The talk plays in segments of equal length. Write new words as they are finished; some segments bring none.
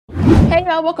Hey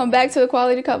y'all, welcome back to the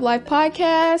Quality Cup Life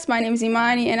podcast. My name is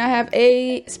Imani and I have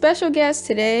a special guest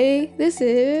today. This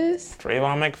is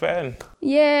Trayvon McFadden.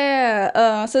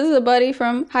 So this is a buddy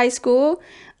from high school.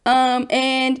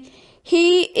 And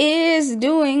he is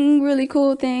doing really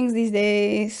cool things these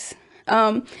days.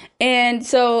 And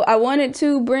so I wanted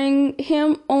to bring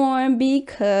him on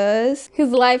because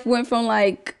his life went from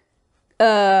like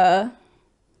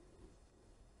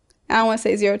I don't want to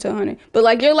say 0 to 100, but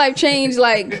like your life changed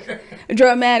like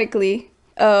dramatically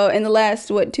in the last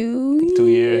 2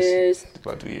 years?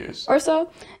 About 2 years or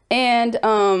so. And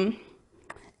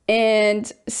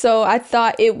so I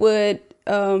thought it would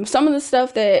some of the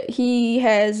stuff that he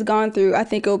has gone through, I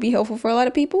think it will be helpful for a lot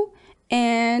of people.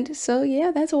 And so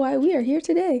yeah, that's why we are here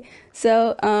today.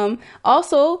 So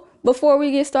also, before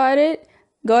we get started,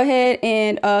 go ahead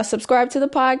and subscribe to the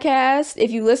podcast. If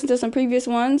you listen to some previous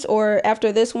ones or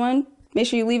after this one, make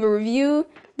sure you leave a review.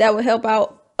 That would help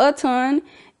out a ton.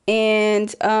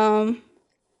 And share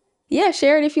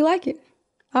it if you like it.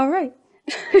 All right.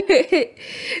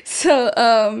 So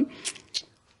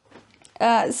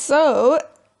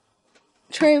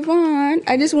Trayvon,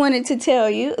 I just wanted to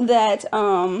tell you that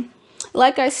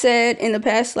like I said, in the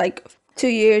past 2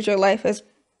 years, your life has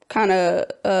kind of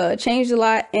changed a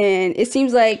lot, and it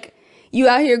seems like you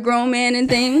out here grown man and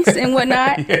things and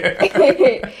whatnot.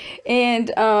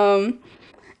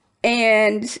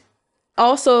 and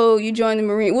also you joined the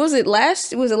Marines. Was it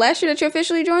last year that you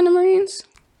officially joined the Marines?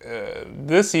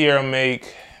 This year I'll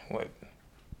make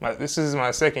this is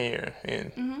my second year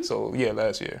in. Mm-hmm. So yeah,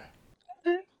 last year.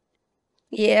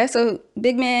 Yeah, so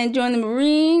big man joined the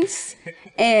Marines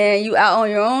and you out on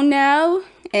your own now,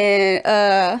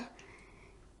 and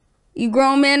you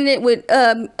grown man it with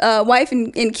wife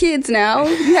and kids now.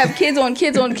 You have kids on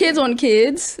kids on kids on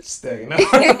kids. Stacking up.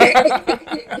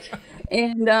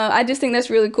 And I just think that's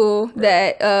really cool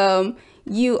that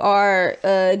you are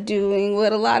doing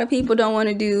what a lot of people don't want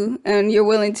to do, and you're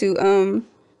willing to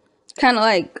kind of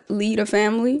like lead a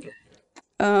family.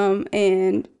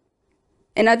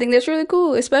 And I think that's really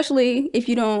cool, especially if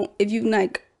you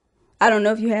I don't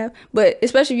know if you have, but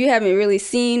especially if you haven't really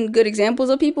seen good examples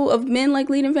of men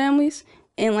like leading families,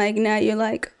 and like now you're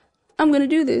like, I'm gonna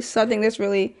do this. So I think that's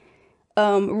really,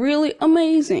 really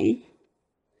amazing.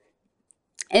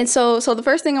 And so the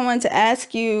first thing I wanted to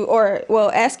ask you,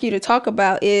 ask you to talk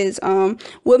about is, what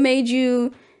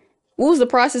was the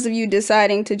process of you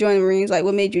deciding to join the Marines? Like,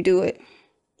 what made you do it?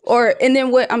 And then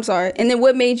what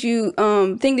made you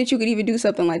think that you could even do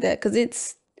something like that?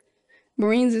 Because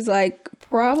Marines is like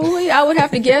probably, I would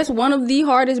have to guess, one of the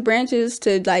hardest branches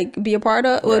to like be a part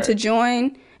of or to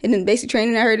join. And then basic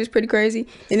training, I heard, is pretty crazy.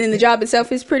 And then the job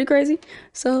itself is pretty crazy.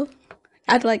 So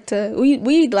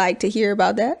we'd like to hear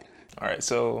about that. All right,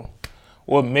 so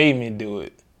what made me do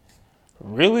it?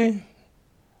 Really?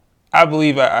 I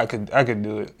believe I could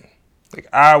do it. Like,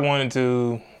 I wanted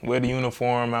to wear the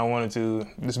uniform. I wanted to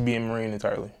just be a Marine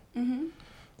entirely. Mm-hmm.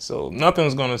 So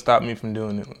nothing's gonna stop me from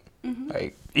doing it. Mm-hmm.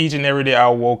 Like, each and every day I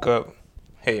woke up,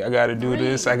 hey, I gotta do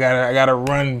this. I gotta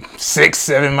run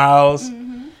 6-7 miles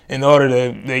in order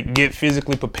to get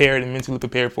physically prepared and mentally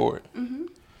prepared for it. Mm-hmm.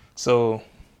 So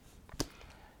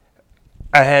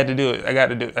I had to do it. I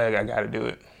gotta do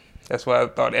it. That's why I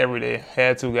thought every day,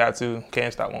 had to, got to,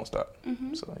 can't stop, won't stop.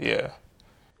 Mm-hmm. So yeah.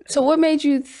 So what made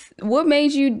you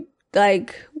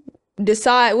like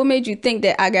decide? What made you think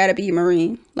that I gotta be a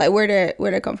Marine? Like, where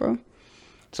that come from?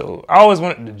 So I always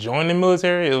wanted to join the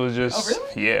military. It was just,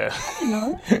 really? Yeah.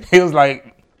 No. It was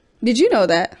like. Did you know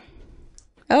that?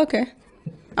 Okay.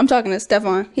 I'm talking to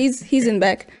Stefan. He's in the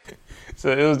back.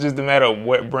 So it was just a matter of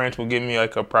what branch would give me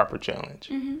like a proper challenge.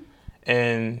 Mm-hmm.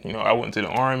 And I went to the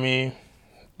Army.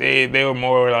 They were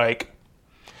more like,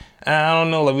 I don't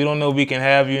know, like, we don't know if we can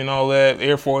have you and all that.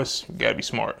 Air Force, you gotta be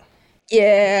smart.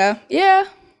 Yeah. You're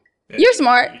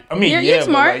smart. I mean, you're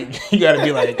smart. But, like, you gotta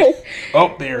be like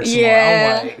up there smart.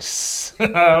 Yeah. I'm like,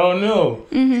 I don't know.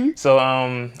 Mm-hmm. So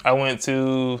I went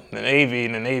to the Navy,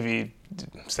 and the Navy,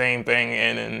 same thing.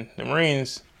 And in the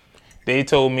Marines, they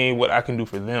told me what I can do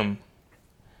for them.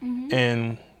 Mm-hmm.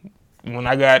 And when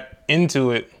I got into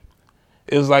it,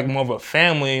 it was like more of a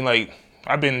family. Like,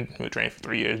 I've been training for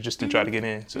 3 years just to try to get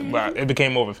in. So it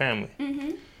became more of a family.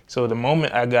 Mm-hmm. So the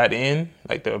moment I got in,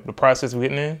 like the process of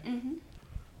getting in,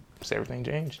 so everything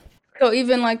changed. So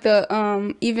even like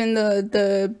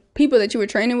the people that you were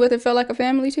training with, it felt like a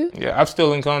family too? Yeah, I'm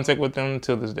still in contact with them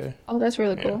till this day. Oh, that's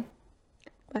really cool.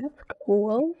 That's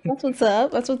cool. That's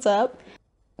what's up.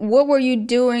 What were you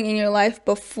doing in your life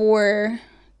before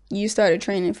you started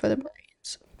training for the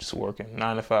Marines? Just working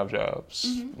 9-to-5 jobs.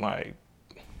 Mm-hmm. Like,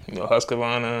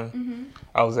 Husqvarna. Mm-hmm.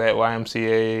 I was at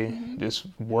YMCA, just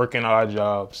working odd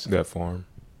jobs. That farm.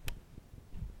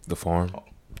 The farm.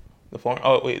 The farm.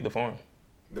 Oh wait, the farm.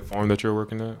 The farm that you're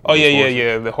working at? Oh Those yeah, horses?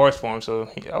 yeah. The horse farm. So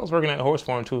I was working at the horse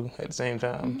farm too at the same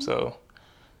time. So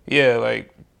yeah,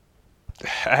 like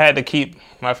I had to keep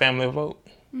my family afloat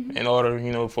in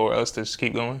order, for us to just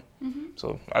keep going.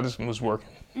 So I just was working.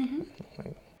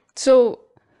 So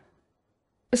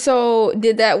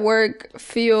did that work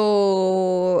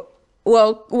feel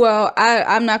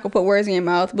I'm not gonna put words in your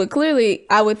mouth, but clearly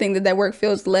I would think that work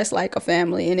feels less like a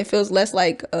family and it feels less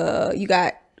like you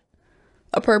got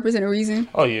a purpose and a reason.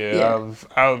 Oh yeah,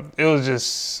 Yeah. it was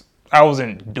just I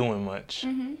wasn't doing much.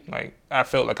 Like I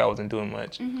felt like I wasn't doing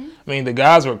much. I mean, the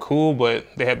guys were cool, but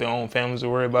they had their own families to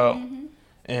worry about,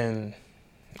 and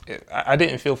I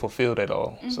didn't feel fulfilled at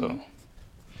all. So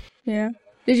Yeah.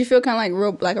 Did you feel kind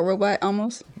of like a robot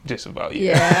almost? just about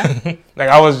Yeah. like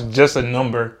I was just a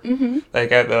number.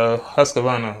 Like at the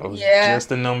Husqvarna, I was Yeah.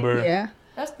 just a number. Yeah.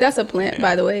 That's a plant,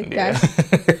 by the way, Yeah.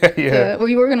 guys. Yeah. Were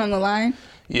you working on the line?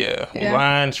 Yeah. Yeah.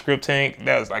 Line, script tank,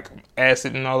 that was like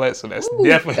acid and all that, so that's Ooh,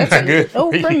 definitely that's not a good.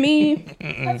 no for me.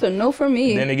 That's a no for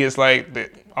me. Then it gets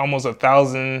like almost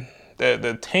 1,000.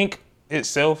 The tank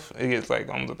itself, it gets like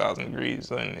almost 1,000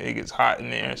 degrees, and it gets hot in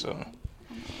there, so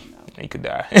you could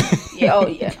die. Yeah. Oh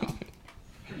yeah. No.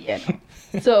 Yeah. No.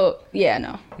 So yeah.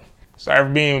 No. Sorry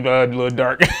for being a little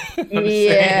dark.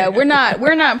 Yeah. We're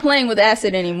not playing with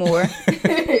acid anymore.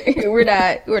 we're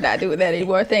not doing that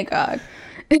anymore. Thank God.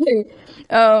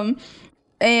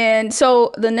 And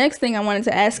so the next thing I wanted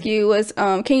to ask you was,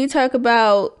 can you talk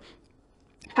about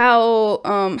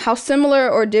how similar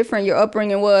or different your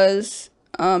upbringing was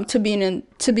to being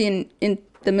in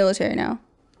the military now?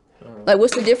 Like,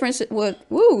 what's the difference?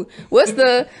 What's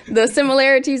the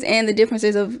similarities and the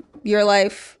differences of your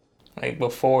life? Like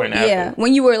before and after. Yeah,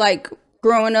 when you were like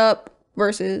growing up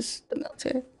versus the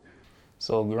military.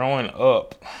 So growing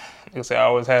up, like I said, I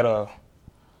always had a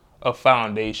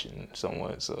foundation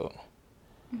somewhat. So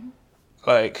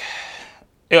like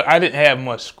I didn't have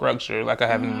much structure like I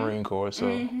have in the Marine Corps.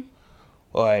 So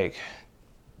like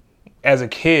as a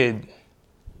kid,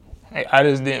 I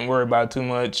just didn't worry about too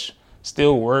much.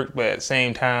 Still worked, but at the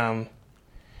same time,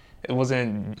 it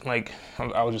wasn't like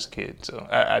I was just a kid, so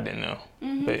I didn't know.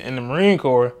 But in the Marine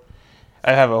Corps,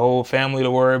 I have a whole family to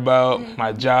worry about,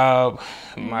 my job,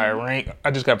 my rank.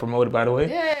 I just got promoted, by the way.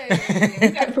 Yay! You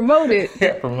got promoted.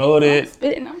 Got promoted.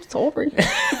 I'm sorry.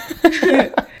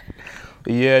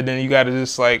 Yeah, then you got to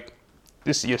just like,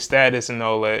 this your status and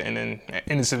all that, and then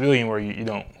in the civilian world, you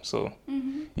don't. So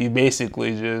you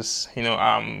basically just,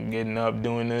 I'm getting up,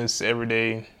 doing this every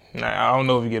day. And I don't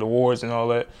know if you get awards and all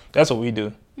that. That's what we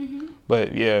do.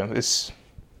 But yeah, it's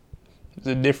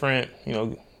a different,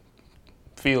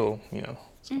 feel,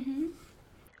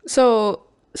 So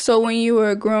when you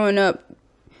were growing up,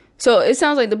 so it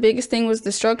sounds like the biggest thing was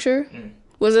the structure.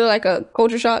 Was it like a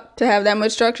culture shock to have that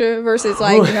much structure versus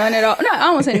like none at all? No,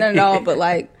 I won't say none at all, but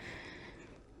like,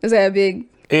 is that a big?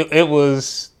 It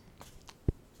was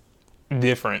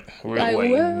different. Like,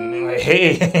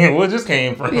 Hey, where this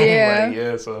came from?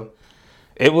 Yeah. So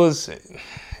it was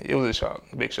a shock,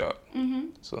 a big shock.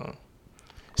 So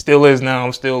still is now.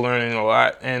 I'm still learning a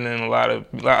lot, and then a lot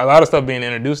of stuff being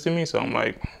introduced to me. So I'm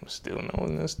like, still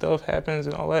knowing this stuff happens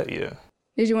and all that. Yeah.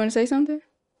 Did you want to say something?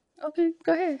 Okay,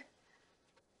 go ahead.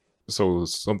 So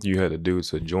something you had to do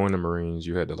to join the Marines,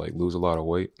 you had to like lose a lot of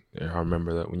weight. And I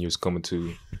remember that when you was coming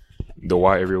to the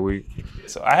Y every week.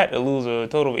 So I had to lose a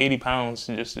total of 80 pounds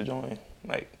just to join.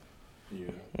 Like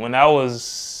when I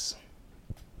was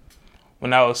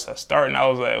starting, I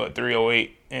was like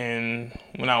 308, and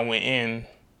when I went in,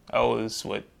 I was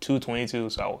 222,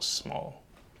 so I was small.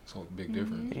 So a big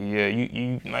difference. Yeah,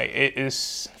 you like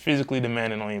it's physically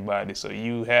demanding on your body, so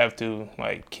you have to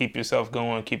like keep yourself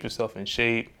going, keep yourself in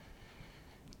shape.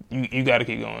 You got to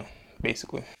keep going,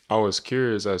 basically. I was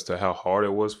curious as to how hard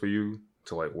it was for you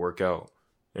to like work out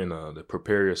and to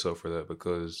prepare yourself for that,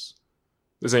 because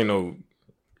this ain't no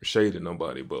shade at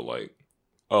nobody, but like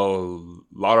a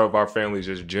lot of our families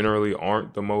just generally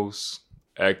aren't the most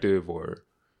active or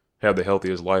have the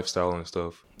healthiest lifestyle and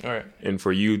stuff. All right. And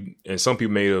for you, and some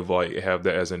people may have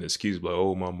that as an excuse, like,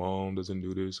 oh, my mom doesn't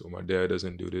do this or my dad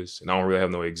doesn't do this. And I don't really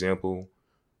have no example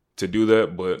to do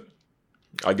that. But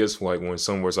I guess like when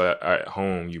someone's at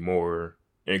home, you're more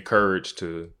encouraged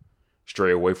to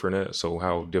stray away from that. So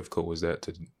how difficult was that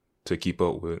to keep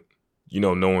up with,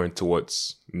 knowing to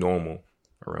what's normal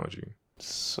around you?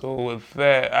 So with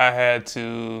that, I had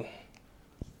to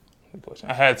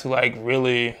like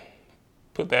really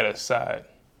put that aside.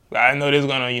 I know this is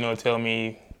gonna, tell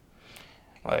me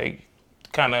like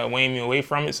kind of weighing me away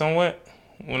from it somewhat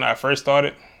when I first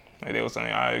started. Like they were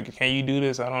saying, can you do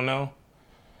this? I don't know.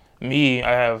 Me,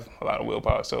 I have a lot of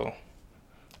willpower, so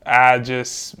I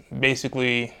just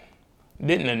basically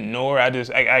didn't ignore. I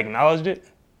acknowledged it,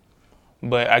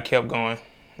 but I kept going,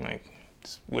 like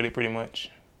with it pretty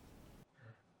much.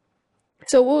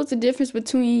 So what was the difference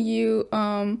between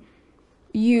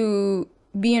you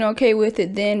being okay with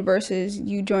it then versus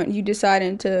you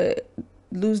deciding to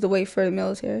lose the weight for the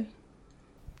military?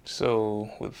 So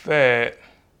with that,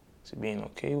 being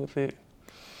okay with it,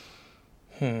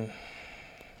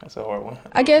 that's a hard one.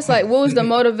 I guess like what was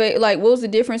the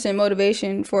difference in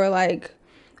motivation for like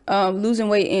losing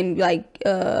weight and like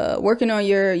working on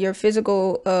your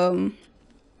physical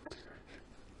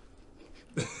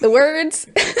the words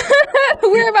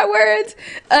where are my words,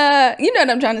 you know what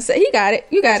I'm trying to say. He got it,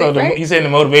 you got it, right? You saying the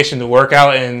motivation to work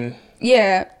out and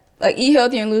like eat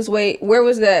healthy and lose weight. Where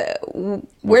was that?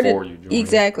 Where Before did you joined.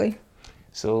 exactly?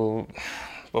 So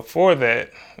before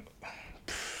that,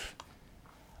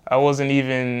 I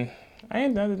didn't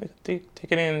take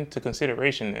it into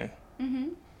consideration then. Mm-hmm.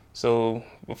 So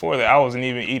before that, I wasn't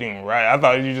even eating right. I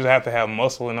thought you just have to have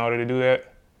muscle in order to do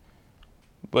that.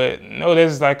 But no,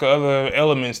 there's like other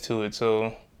elements to it.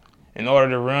 So in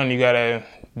order to run, you gotta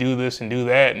do this and do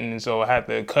that. And so I had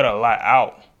to cut a lot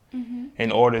out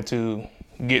in order to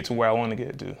get to where I want to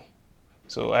get to.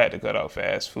 So I had to cut out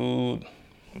fast food,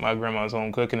 my grandma's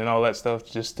home cooking and all that stuff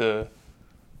just to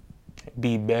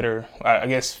be better, I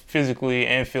guess physically,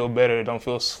 and feel better, don't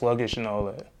feel sluggish and all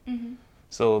that. Mm-hmm.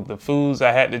 So the foods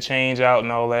I had to change out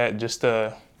and all that just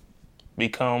to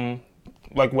become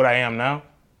like what I am now.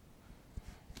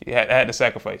 I had to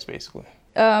sacrifice basically.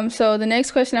 So the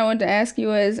next question I wanted to ask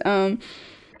you is,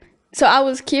 so I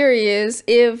was curious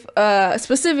if,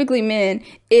 specifically men,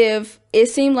 if it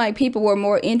seemed like people were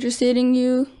more interested in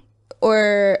you,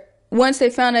 or once they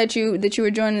found out that you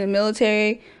were joining the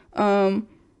military,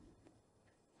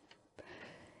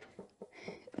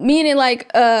 meaning like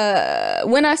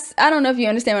when I don't know if you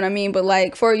understand what I mean, but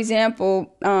like for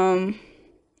example,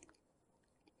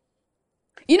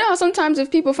 you know how sometimes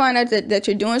if people find out that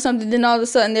you're doing something, then all of a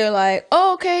sudden they're like,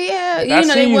 oh, okay, yeah, you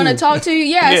know, they want to talk to you.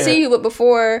 Yeah, I see you, but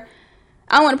before,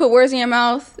 I don't want to put words in your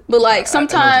mouth, but like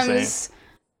sometimes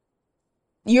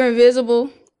you're invisible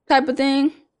type of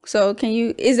thing. So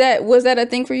was that a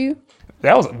thing for you?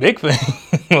 That was a big thing.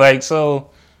 Like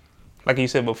you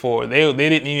said before, they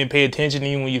didn't even pay attention to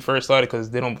you when you first started because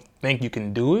they don't think you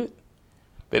can do it.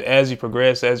 But as you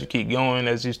progress, as you keep going,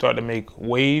 as you start to make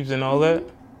waves and all that,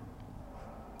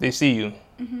 they see you.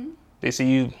 Mm-hmm. They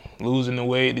see you losing the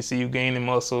weight. They see you gaining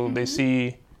muscle. Mm-hmm. They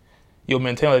see your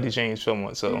mentality change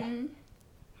somewhat. So,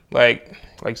 like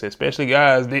I said, especially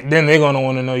guys, then they're going to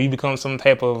want to know you become some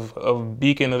type of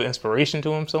beacon of inspiration to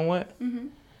them somewhat. Mm-hmm.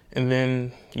 And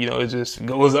then, you know, it just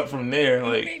goes up from there.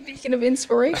 Like beacon of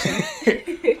inspiration.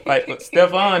 Like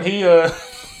Stefan, he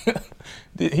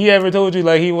ever told you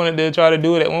like he wanted to try to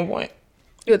do it at one point?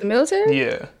 With the military?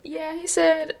 Yeah. Yeah, he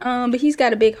said, but he's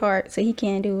got a big heart, so he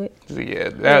can't do it. So yeah,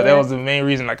 that was the main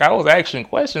reason. Like I was asking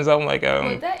questions. I'm like,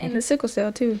 that and the sickle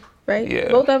cell too, right? Yeah.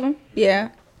 Both of them? Yeah.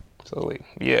 So like,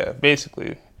 yeah,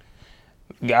 basically,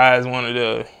 guys wanted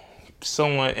to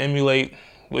somewhat emulate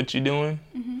what you're doing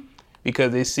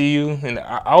because they see you, and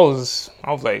I was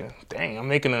like, dang, I'm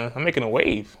making a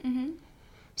wave.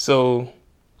 So.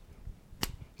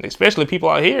 Especially people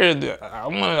out here, I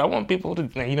want people to,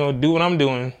 you know, do what I'm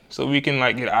doing so we can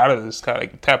like get out of this kind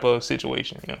of type of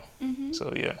situation, you know.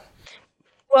 So yeah.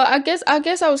 Well, I guess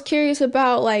I was curious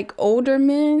about like older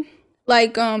men,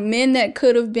 like men that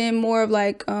could have been more of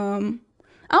like I don't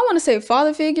want to say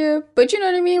father figure, but you know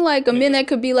what I mean, like a men that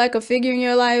could be like a figure in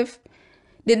your life.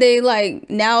 Did they like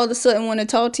now all of a sudden want to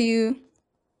talk to you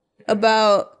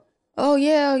about? Oh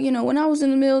yeah, you know, when I was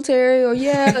in the military, or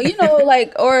yeah, you know,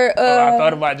 like, or I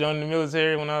thought about joining the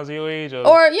military when I was your age,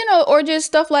 or you know, or just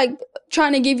stuff like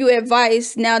trying to give you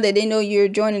advice now that they know you're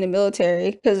joining the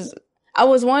military. Because I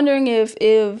was wondering if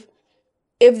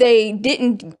they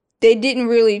didn't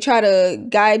really try to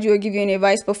guide you or give you any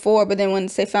advice before, but then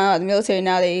once they found out the military,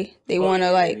 now they want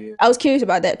to like. Yeah. I was curious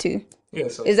about that too. Yeah.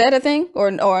 So is that a thing, or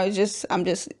I'm just.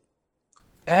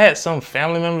 I had some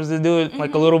family members to do it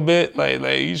like a little bit, like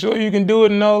you sure you can do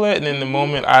it and all that. And then the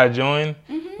moment I joined,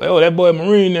 like, oh, that boy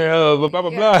Marine there, blah blah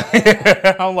blah.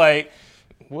 I'm like,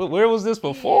 where was this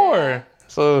before? Yeah.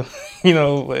 So, you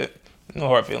know, but no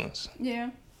hard feelings. Yeah.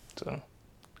 So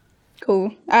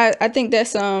cool. I think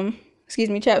that's excuse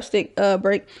me, chapstick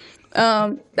break.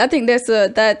 I think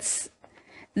that's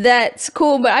that's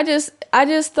cool, but I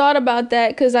just thought about that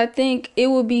because I think it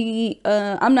would be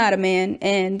I'm not a man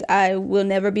and I will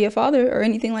never be a father or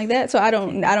anything like that, so I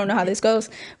don't know how this goes,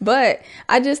 but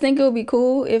I just think it would be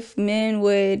cool if men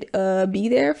would be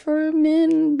there for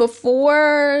men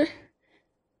before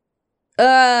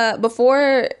And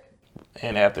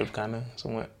after, kind of,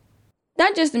 somewhat.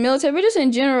 not just the military, but just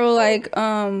in general, like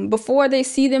before they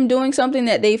see them doing something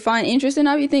that they find interest in.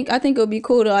 I think it would be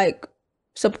cool to like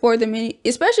support them,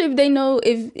 especially if they know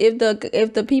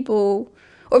if the people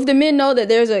or if the men know that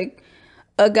there's a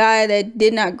guy that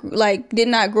did not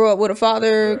grow up with a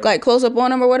father like close up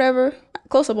on him or whatever.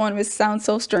 Close up on him, it sounds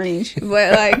so strange,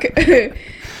 but like,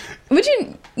 but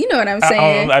you know what I'm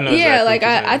saying? I know yeah, exactly like what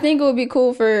you're saying. I think it would be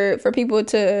cool for people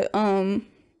to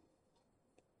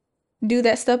do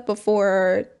that stuff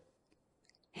beforehand.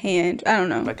 I don't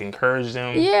know. Like encourage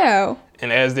them. Yeah.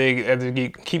 And as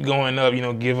they keep going up,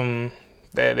 give them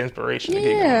that inspiration. To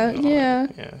keep going, Yeah.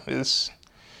 Yeah.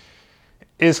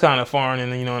 It's kind of foreign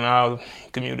in our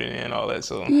community and all that.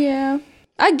 So Yeah.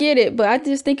 I get it, but I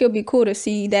just think it would be cool to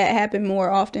see that happen more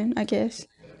often, I guess.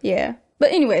 Yeah.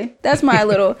 But anyway, that's my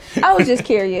little, I was just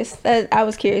curious. I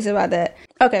was curious about that.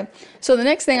 Okay. So the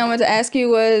next thing I wanted to ask you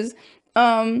was,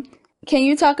 can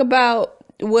you talk about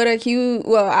what a huge,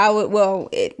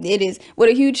 it is, what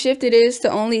a huge shift it is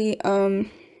to only, when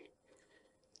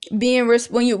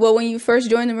you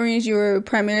first joined the Marines, you were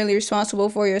primarily responsible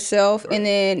for yourself, and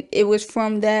then it was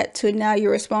from that to now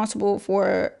you're responsible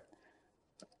for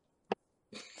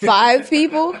 5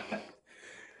 people,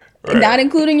 not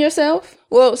including yourself.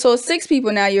 Well, so 6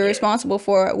 people now you're responsible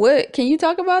for. What can you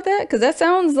talk about that? Because that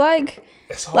sounds like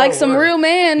some real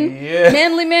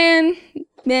manly man.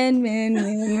 Manly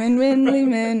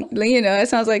man. It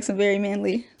sounds like some very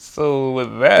manly. So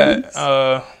with that,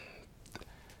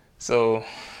 so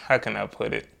how can I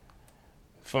put it?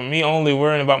 For me, only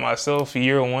worrying about myself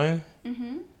year 1,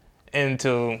 and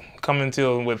to come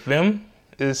into with them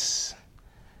is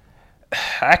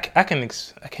I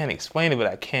can't explain it, but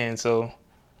I can. So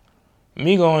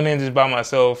me going in just by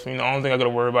myself, the only thing I got to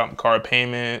worry about car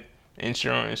payment,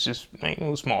 insurance, just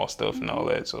small stuff and all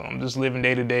that. So I'm just living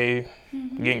day to day,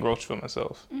 getting groceries for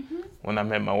myself. When I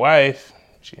met my wife,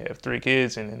 she had 3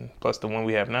 kids, and then plus the one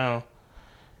we have now.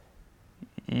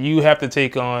 You have to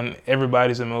take on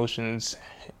everybody's emotions,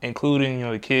 including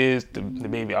the kids, the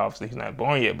baby. Obviously, he's not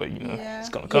born yet, but it's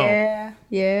gonna come.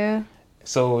 Yeah.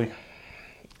 So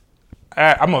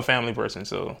I'm a family person,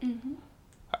 so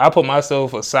I put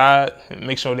myself aside and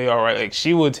make sure they're all right. Like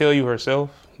she would tell you herself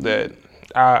that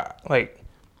I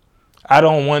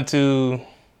don't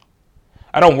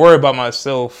worry about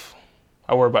myself.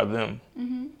 I worry about them.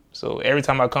 So every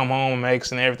time I come home, I'm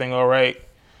asking everything all right.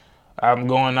 I'm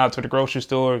going out to the grocery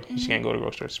store. She can't go to the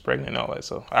grocery store. She's pregnant and all that.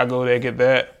 So I go there, get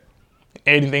that.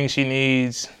 Anything she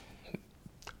needs.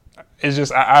 It's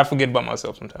just, I forget about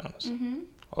myself sometimes.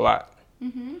 A lot.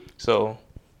 So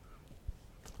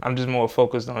I'm just more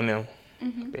focused on them,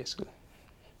 basically.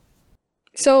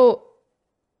 So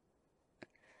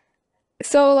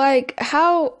like,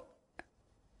 how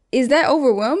is that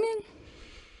overwhelming?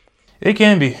 It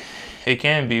can be,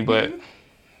 but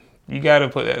you got to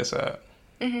put that aside.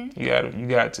 You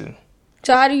got to.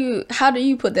 So how do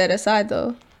you put that aside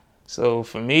though? So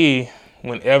for me,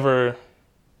 whenever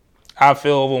I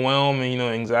feel overwhelmed and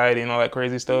anxiety and all that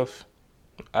crazy stuff,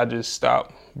 I just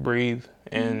stop, breathe,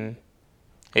 and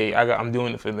hey, I'm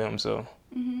doing it for them. So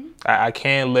I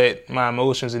can't let my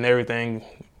emotions and everything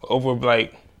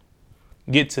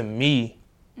get to me,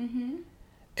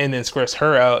 and then stress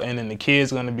her out, and then the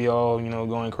kids gonna be all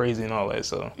going crazy and all that.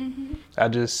 So I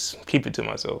just keep it to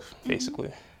myself,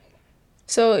 basically.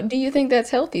 So do you think that's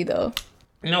healthy though?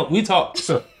 No, we talk.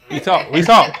 So we talk.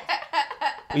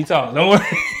 Don't worry.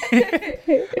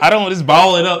 I don't just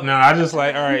ball it up now. I just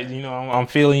like, all right, I'm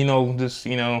feeling, just, a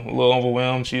little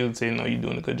overwhelmed. She'll say, no, you're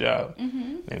doing a good job.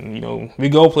 And, we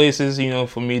go places,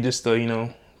 for me just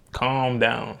to, calm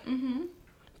down.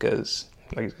 Because,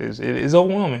 like, it's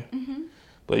overwhelming.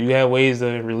 But you have ways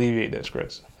to alleviate that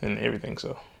stress and everything,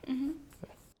 so.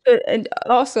 And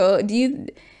also,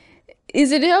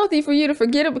 is it healthy for you to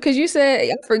forget it? Because you said,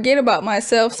 I forget about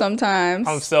myself sometimes.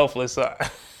 I'm selfless. So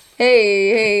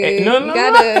Hey, no.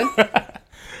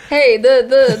 Hey,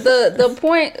 the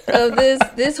point of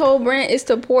this whole brand is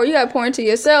to pour. You got to pour into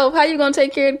yourself. How you gonna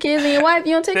take care of the kids and your wife?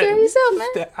 You don't take care of yourself, man.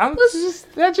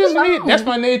 That's just me. That's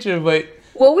my nature. But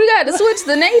we got to switch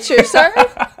the nature, sir.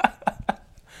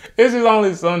 It's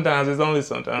only sometimes.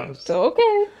 So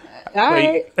okay, all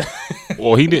right.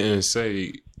 Well, he didn't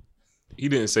say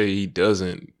he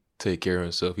doesn't take care of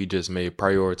himself. He just may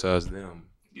prioritize them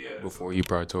before he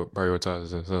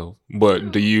prioritizes himself.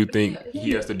 But do you think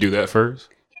he has to do that first?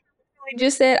 You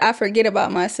just said I forget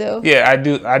about myself. Yeah, I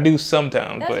do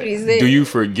sometimes, That's but what he said. Do you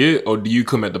forget, or do you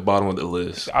come at the bottom of the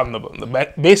list? I'm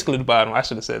basically the bottom. I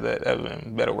should have said that. That would have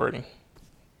been better wording.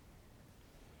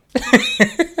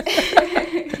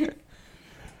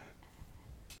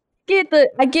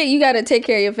 I get you gotta take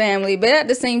care of your family, but at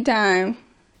the same time,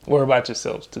 Worry about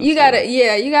yourselves too. you gotta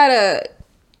yeah.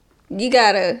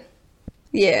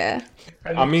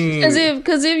 I mean,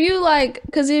 Cause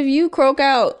if you croak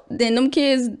out, then them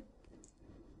kids,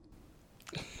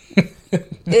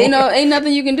 ain't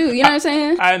nothing you can do. You know what I'm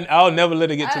saying? I'll never let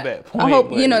it get to that point. I hope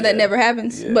but that never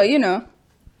happens. Yeah. But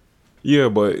yeah,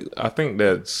 but I think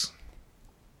that's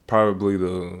probably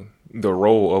the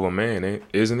role of a man,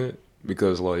 isn't it?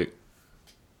 Because like,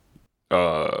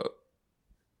 I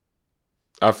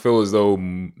feel as though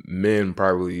men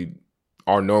probably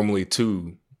are normally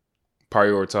to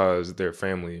prioritize their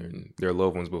family and their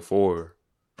loved ones before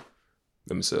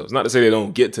themselves. Not to say they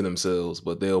don't get to themselves,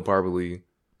 but they'll probably,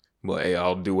 well, hey,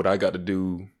 I'll do what I got to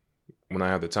do when I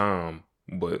have the time.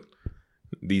 But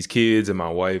these kids and my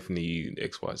wife need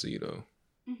XYZ though.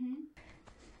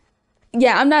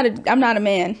 yeah, I'm not a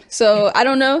man, so I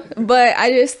don't know. But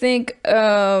I just think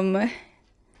I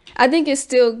think it's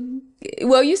still,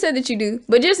 well, you said that you do,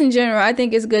 but just in general, I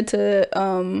think it's good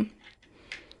to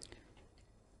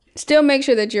still make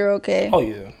sure that you're okay. Oh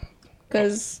yeah.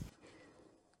 Because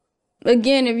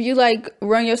again, if you like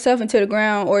run yourself into the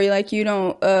ground, or like you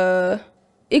don't,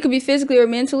 it could be physically or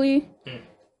mentally.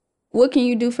 What can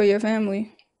you do for your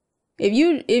family? If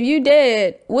you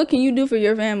dead, what can you do for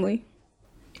your family?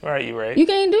 Right, you're right. You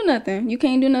can't do nothing. You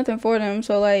can't do nothing for them.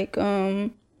 So like,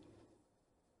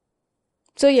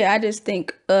 so yeah, I just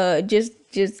think, just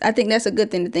I think that's a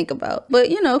good thing to think about. But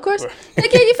of course,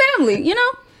 take care of your family.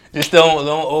 Just don't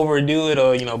overdo it,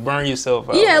 or burn yourself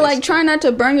out. Yeah, like try not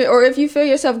to burn it, or if you feel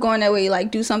yourself going that way,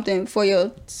 like do something for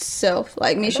yourself.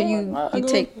 Like make sure you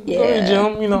take go to the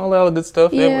gym, all that good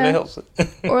stuff. Yeah. That helps.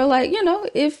 Or like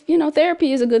if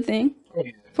therapy is a good thing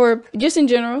for just in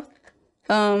general.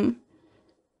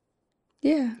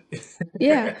 Yeah.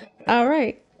 All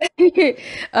right.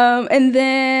 And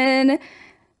then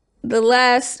the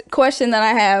last question that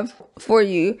I have for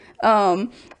you,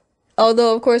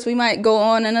 although of course we might go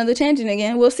on another tangent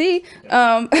again, we'll see.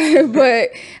 But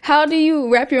how do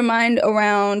you wrap your mind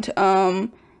around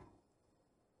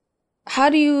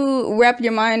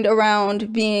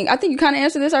being, I think you kind of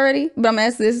answered this already, but I'm gonna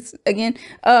ask this again.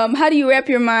 How do you wrap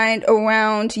your mind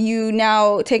around you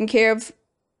now taking care of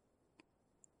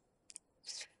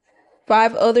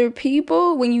 5 other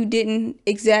people when you didn't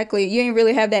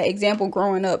really have that example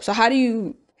growing up? So how do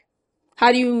you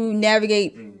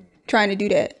navigate trying to do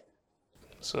that?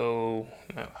 So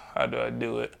how do I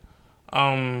do it?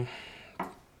 I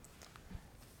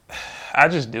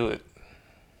just do it.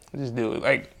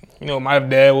 Like, my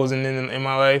dad wasn't in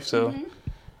my life, so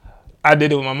I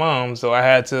did it with my mom. So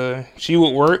she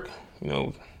would work,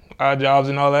 odd jobs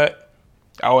and all that.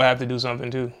 I would have to do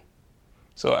something too.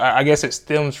 So I guess it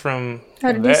stems from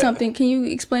how to do something. Can you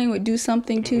explain what do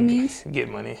something to means? Get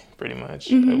money, pretty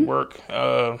much. Work,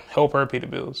 help her pay the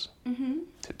bills.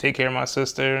 To take care of my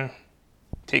sister,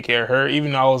 take care of her,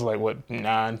 even though I was like,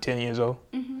 9, 10 years old.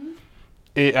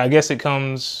 I guess it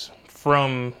comes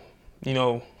from,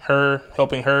 her,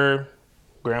 helping her,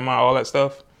 grandma, all that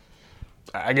stuff.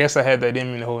 I guess I had that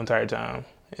in me the whole entire time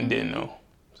and didn't know.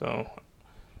 So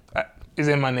it's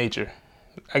in my nature,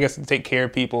 I guess, to take care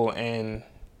of people and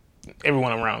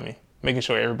everyone around me, making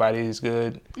sure everybody is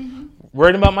good.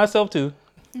 Worried about myself too,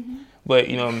 but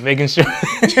making sure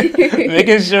I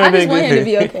just want him to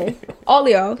be okay. All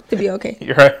y'all to be okay.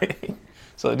 You're right.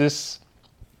 So just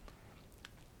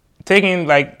taking,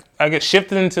 like, I guess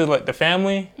shifting to like the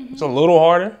family, it's a little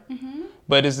harder,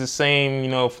 but it's the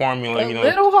same, formula. A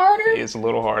little harder. It's a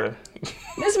little harder.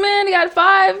 This man got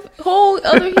 5 whole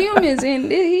other humans,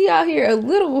 and he out here a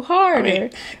little harder. I mean,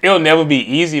 it'll never be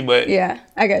easy, but yeah,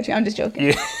 I got you. I'm just joking.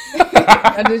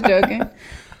 Yeah. I'm just joking.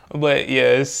 But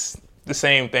yeah, it's the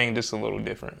same thing, just a little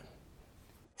different.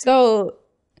 So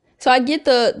I get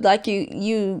the, like,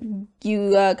 you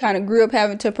kind of grew up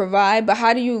having to provide, but how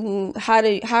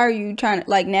are you trying to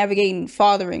like navigating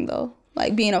fathering though,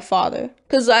 like being a father?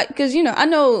 Cause I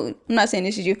know, I'm not saying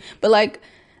this is you, but like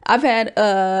I've had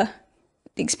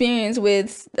experience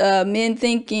with men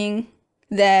thinking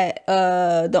that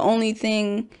the only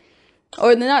thing,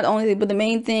 or not the only thing, but the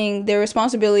main thing their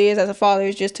responsibility is as a father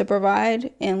is just to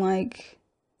provide, and like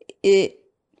it.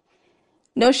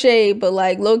 No shade, but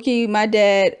like low-key, my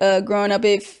dad, growing up,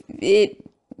 it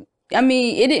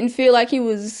didn't feel like he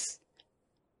was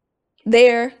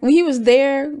there. When he was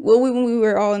there, when we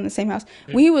were all in the same house,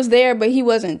 when he was there, but he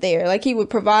wasn't there. Like, he would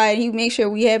provide, he would make sure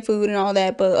we had food and all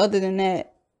that, but other than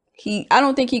that, I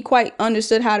don't think he quite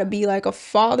understood how to be like a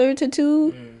father to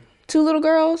two little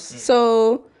girls.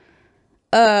 So,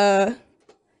 how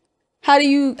are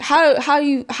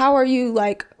you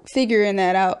like figuring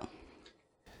that out?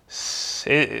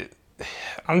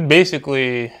 I'm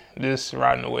basically just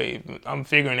riding the wave. I'm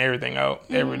figuring everything out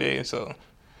every day. So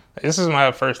this is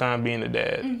my first time being a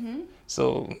dad.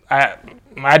 So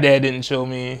my dad didn't show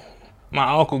me.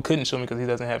 My uncle couldn't show me because he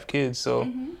doesn't have kids.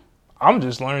 So I'm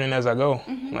just learning as I go.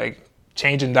 Like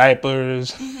changing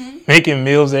diapers, making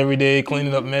meals every day,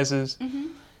 cleaning up messes,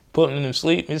 putting them to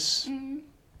sleep.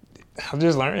 I'm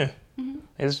just learning.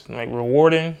 It's like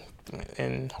rewarding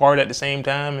and hard at the same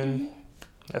time, and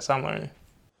that's how I'm learning.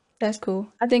 That's cool.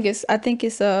 I think it's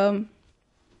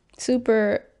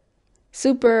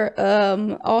super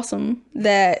awesome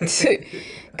that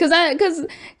cause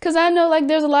I know like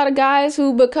there's a lot of guys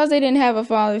who, because they didn't have a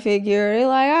father figure, they're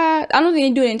like, I don't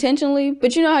think they do it intentionally,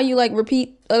 but you know how you like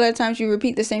repeat, a lot of times you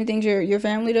repeat the same things your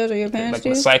family does or your parents like do.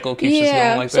 The cycle keeps us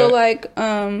going like that. So like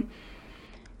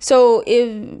so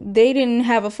if they didn't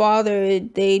have a father,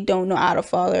 they don't know how to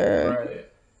father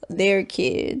their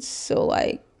kids. So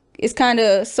like it's kind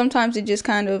of, sometimes it just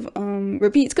kind of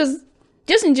repeats, because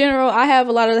just in general, I have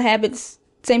a lot of the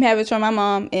same habits from my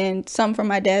mom and some from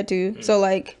my dad too. So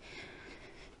like,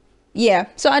 yeah.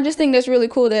 So I just think that's really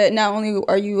cool that not only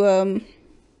are you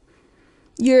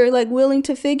you're like willing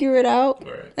to figure it out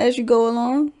as you go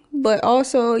along, but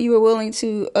also you are willing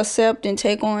to accept and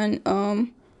take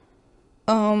on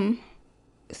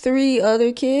 3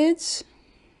 other kids.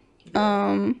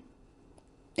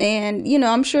 And you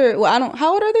know, I'm sure,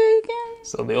 how old are they again?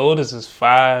 So the oldest is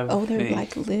 5. Oh, they're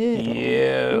like little.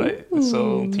 Yeah.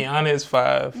 So Tiana is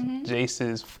 5.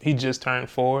 Jace he just turned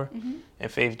 4,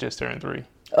 and Faith just turned 3.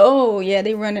 Oh yeah,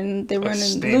 they're running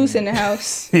loose in the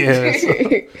house. Yeah. So,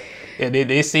 yeah,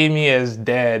 they see me as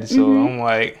dad, so I'm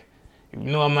like,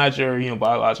 I'm not your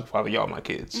biological father. Y'all my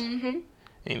kids. You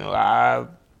know, I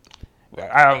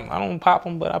don't pop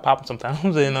them, but I pop them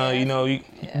sometimes, and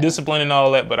discipline and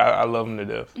all that. But I love them to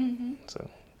death. So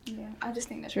yeah, I just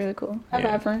think that's really cool. High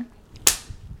five, friend.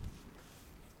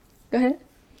 Go ahead.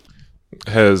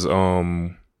 Has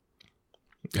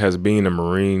being a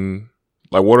Marine,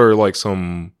 like, what are like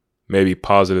some maybe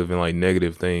positive and like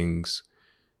negative things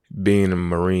being a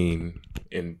Marine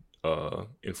and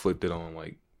inflicted on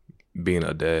like being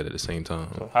a dad at the same time?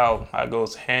 So how it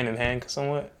goes hand in hand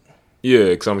somewhat. Yeah,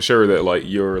 because I'm sure that like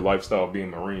your lifestyle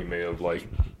being Marine may have like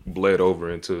bled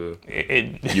over into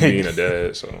you being a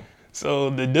dad. So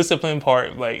the discipline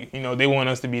part, like, they want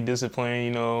us to be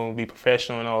disciplined, be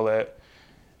professional and all that.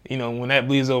 When that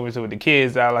bleeds over to the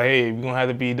kids, they're like, hey, we're gonna have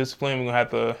to be disciplined. We're gonna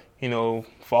have to,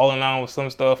 fall in line with some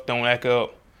stuff. Don't act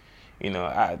up.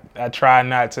 I try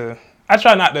not to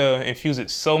infuse it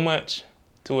so much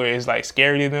to where it's like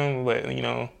scary to them, but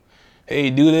hey,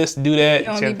 do this, do that. You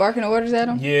don't be barking orders at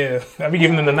them? Yeah, I be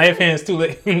giving them the knife hands too.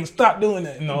 Like, stop doing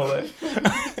that and all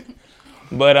that.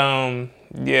 But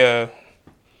yeah,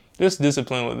 just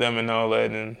discipline with them and all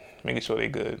that, and making sure they're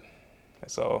good.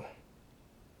 That's all.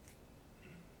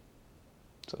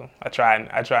 So I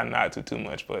try not to too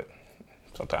much, but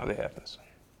sometimes it happens.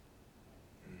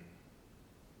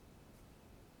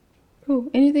 Cool.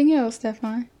 Anything else,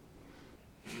 Stefan?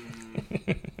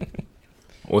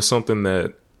 What's something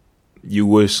that you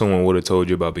wish someone would have told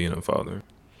you about being a father?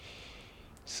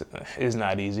 It's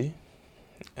not easy,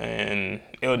 and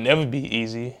it'll never be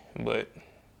easy, but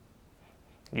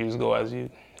you just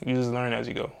just learn as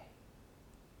you go.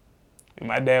 If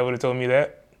my dad would have told me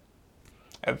that,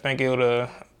 I think I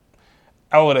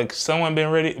would have somewhat been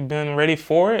ready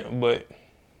for it, but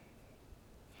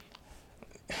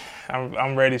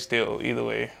I'm ready still either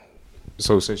way.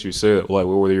 So since you said, like,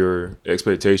 what were your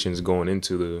expectations going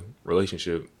into the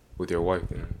relationship with your wife?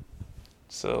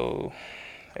 So,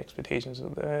 expectations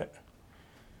of that.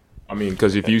 I mean,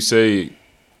 because if you say,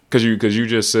 because you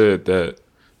just said that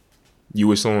you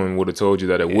wish someone would have told you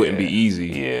that it wouldn't be easy.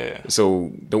 Yeah.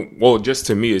 So, just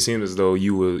to me, it seemed as though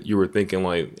you were thinking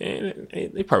like,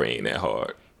 they probably ain't that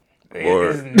hard.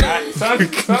 Or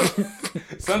it's not.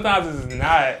 Sometimes it's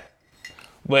not.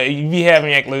 But you be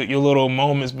having like your little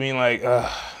moments, being like,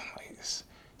 it's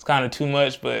kind of too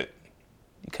much, but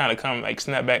you kind of come like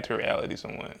snap back to reality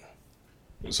somewhat.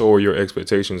 So, what are your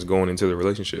expectations going into the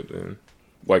relationship then?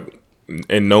 Like,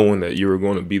 and knowing that you were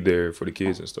going to be there for the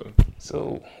kids and stuff.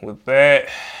 So with that,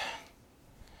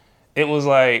 it was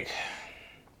like,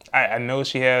 I know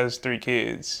she has 3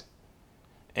 kids,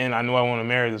 and I know I want to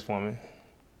marry this woman.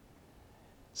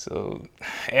 So,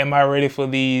 am I ready for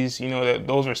these,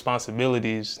 those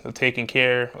responsibilities of taking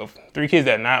care of 3 kids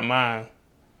that are not mine,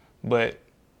 but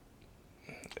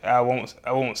I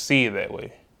won't see it that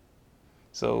way.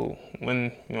 So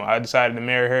when, I decided to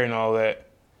marry her and all that,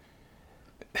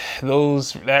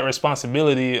 that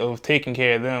responsibility of taking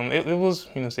care of them, it was,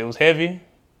 it was heavy,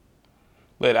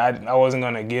 but I wasn't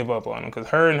going to give up on them, because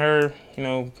her,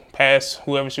 past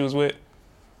whoever she was with,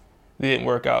 didn't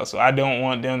work out. So I don't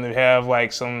want them to have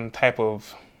like some type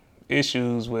of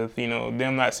issues with,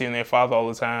 them not seeing their father all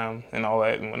the time and all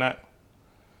that and whatnot.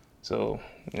 So,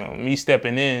 me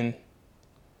stepping in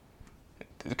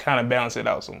to kind of balance it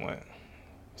out somewhat.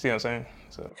 See what I'm saying?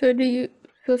 So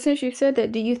since you said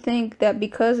that, do you think that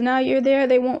because now you're there,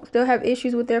 they'll have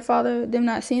issues with their father, them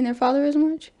not seeing their father as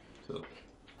much? So,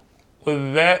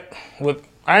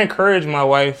 I encourage my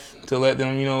wife to let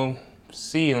them,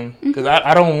 see him, because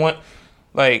I don't want,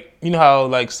 like, how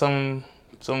like some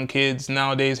kids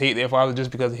nowadays hate their father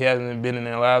just because he hasn't been in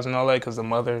their lives and all that, because the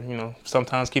mother,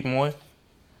 sometimes keep him away.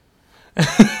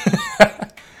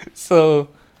 So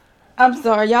I'm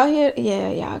sorry, y'all hear?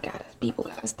 Yeah, people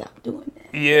gotta stop doing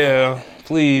that. Yeah,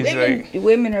 please.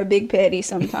 Women are big petty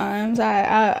sometimes.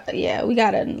 Let's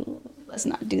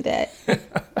not do that.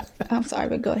 I'm sorry,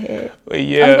 but go ahead. But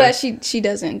yeah, I'm glad she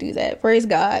doesn't do that. Praise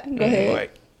God. Go ahead.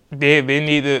 Like, they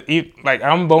need to eat, like,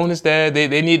 I'm bonus dad.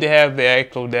 They need to have the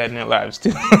actual dad in their lives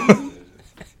too.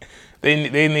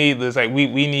 They need this. Like, we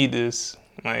need this.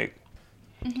 Like,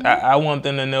 I want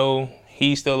them to know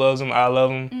he still loves them. I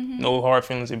love him. No hard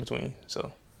feelings in between.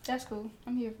 So that's cool.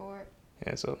 I'm here for it.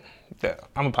 Yeah. So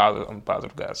I'm a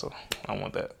positive guy. So I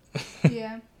want that.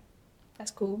 Yeah,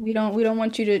 that's cool. We don't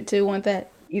want you to want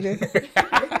that either.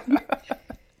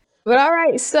 But all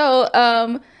right. So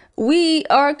that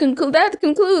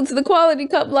concludes the Quality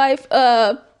Cup Life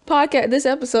podcast, this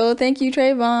episode. Thank you,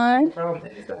 Trayvon.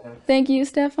 Thank you,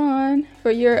 Stefan,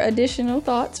 for your additional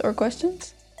thoughts or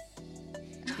questions.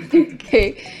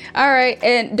 Okay. All right.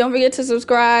 And don't forget to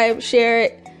subscribe, share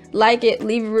it, like it,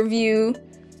 leave a review.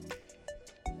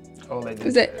 All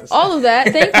of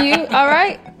that. Thank you. All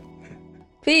right.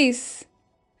 Peace.